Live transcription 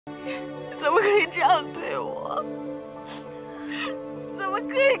你怎么可以这样对我？怎么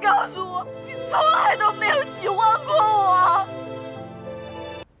可以告诉我你从来都没有喜欢过我？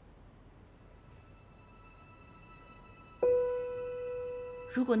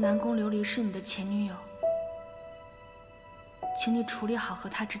如果南宫琉璃是你的前女友，请你处理好和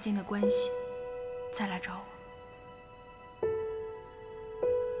她之间的关系，再来找我。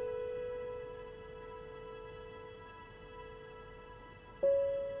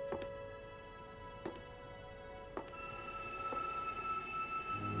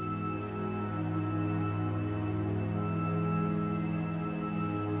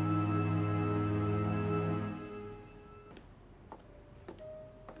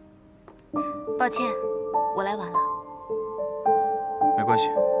 抱歉，我来晚了。没关系，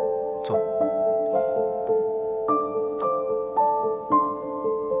坐。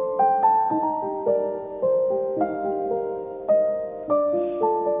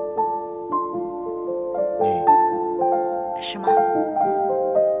你什么？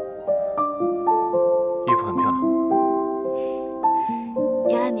衣服很漂亮。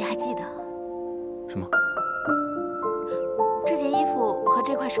原来你还记得？什么？这件衣服和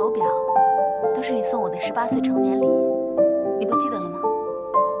这块手表。 都是你送我的18岁成年礼，你不记得了吗？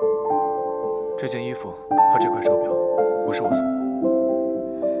这件衣服和这块手表不是我送的。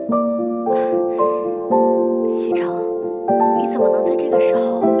西城，你怎么能在这个时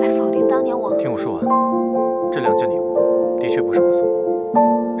候来否定当年我和……听我说完，这2件礼物的确不是我送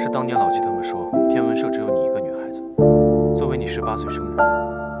的，是当年老季他们说天文社只有你一个女孩子，作为你18岁生日，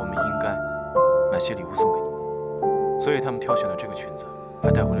我们应该买些礼物送给你，所以他们挑选了这个裙子，还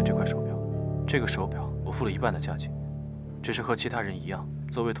带回了这块手表。 这个手表我付了1半的价钱，只是和其他人一样，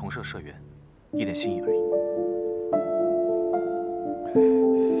作为同社社员，一点心意而已。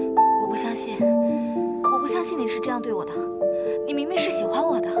我不相信，我不相信你是这样对我的，你明明是喜欢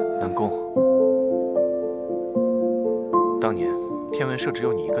我的。南宫，当年天文社只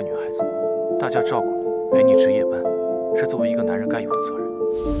有你一个女孩子，大家照顾你，陪你值夜班，是作为一个男人该有的责任。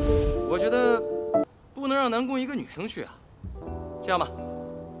我觉得不能让南宫一个女生去啊。这样吧，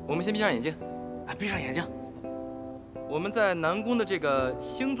我们先闭上眼睛。 闭上眼睛。我们在南宫的这个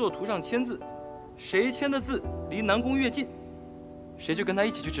星座图上签字，谁签的字离南宫越近，谁就跟他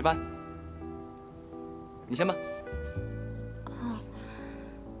一起去值班。你先吧。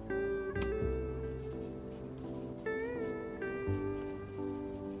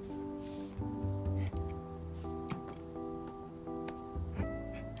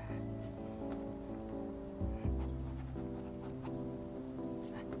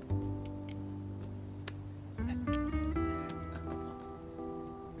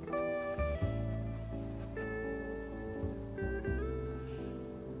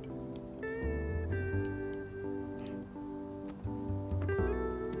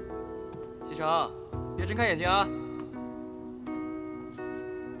西城，别睁开眼睛啊！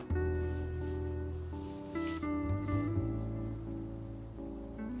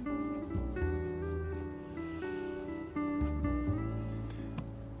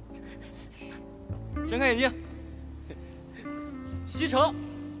睁开眼睛，西城，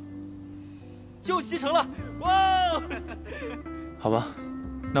就西城了！哇！好吧，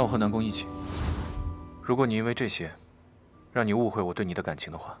那我和南宫一起。如果你因为这些，让你误会我对你的感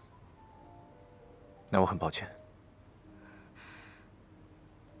情的话， 那我很抱歉。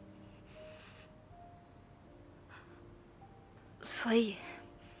所以，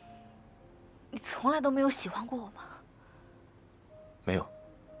你从来都没有喜欢过我吗？没有。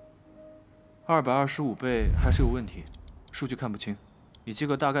225倍还是有问题，数据看不清，你记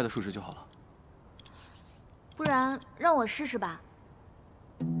个大概的数值就好了。不然让我试试吧。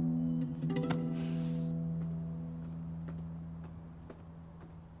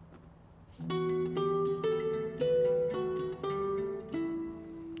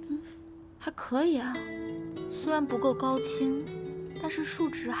可以啊，虽然不够高清，但是数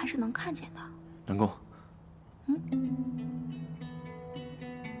值还是能看见的。南宫，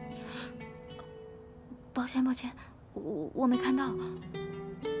抱歉，我没看到，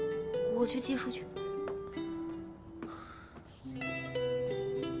我去记数据。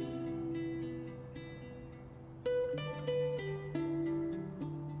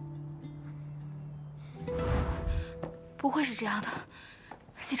不会是这样的，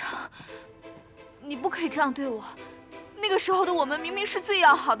西城。 你不可以这样对我。那个时候的我们明明是最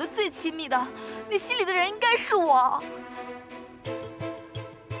要好的、最亲密的，你心里的人应该是我。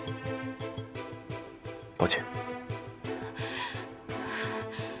抱歉。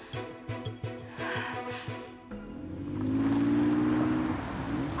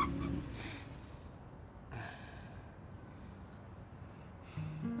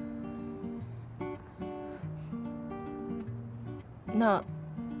那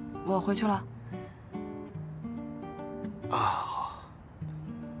我回去了。啊，好。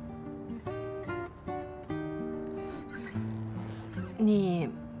你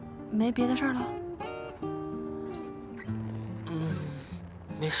没别的事儿了？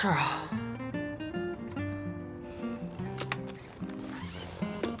没事啊。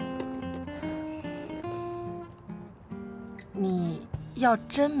你要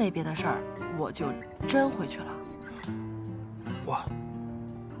真没别的事儿，我就真回去了。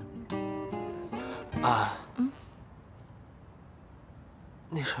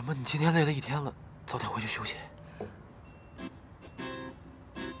那什么，你今天累了一天了，早点回去休息。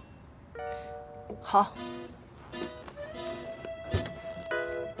好。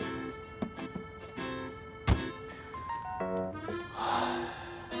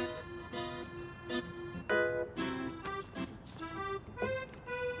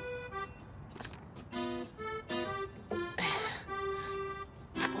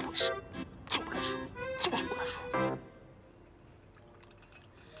怎么回事？就不该输，就是不该输。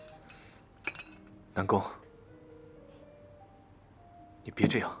南宫，你别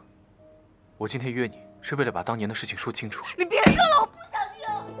这样。我今天约你是为了把当年的事情说清楚。你别说了，我不想听。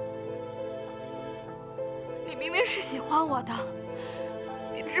你明明是喜欢我的，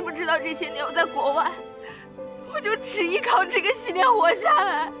你知不知道这些年我在国外，我就只依靠这个信念活下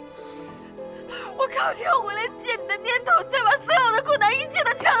来。我靠这个回来见你的念头，才把所有的苦难一切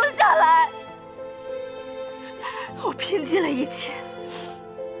都撑了下来。我拼尽了一切，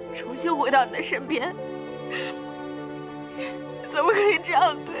重新回到你的身边。你怎么可以这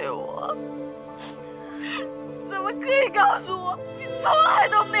样对我？怎么可以告诉我你从来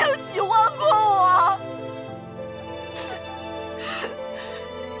都没有喜欢过我？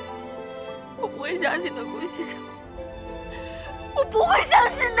我不会相信的，顾西城，我不会相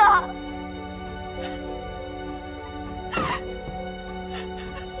信的。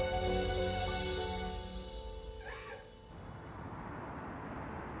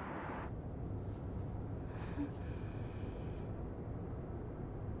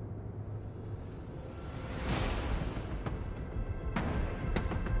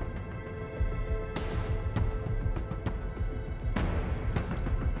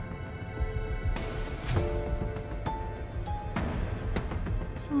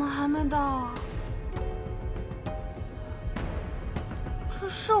怎么还没到啊？这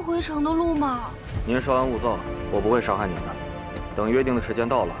是回城的路吗？您稍安勿躁，我不会伤害您的。等约定的时间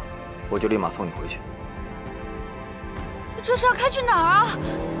到了，我就立马送你回去。这是要开去哪儿啊？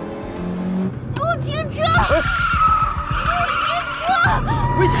给我停车！给我停车！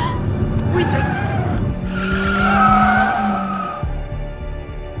危险！危险！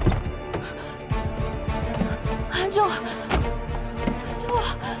救我！救我！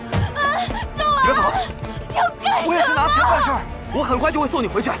救我！别跑！你要干什么？我也是拿钱办事儿，我很快就会送你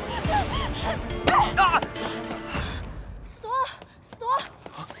回去。啊！司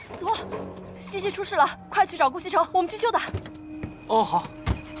徒，西西出事了，快去找顾西城，我们去救他。哦，好。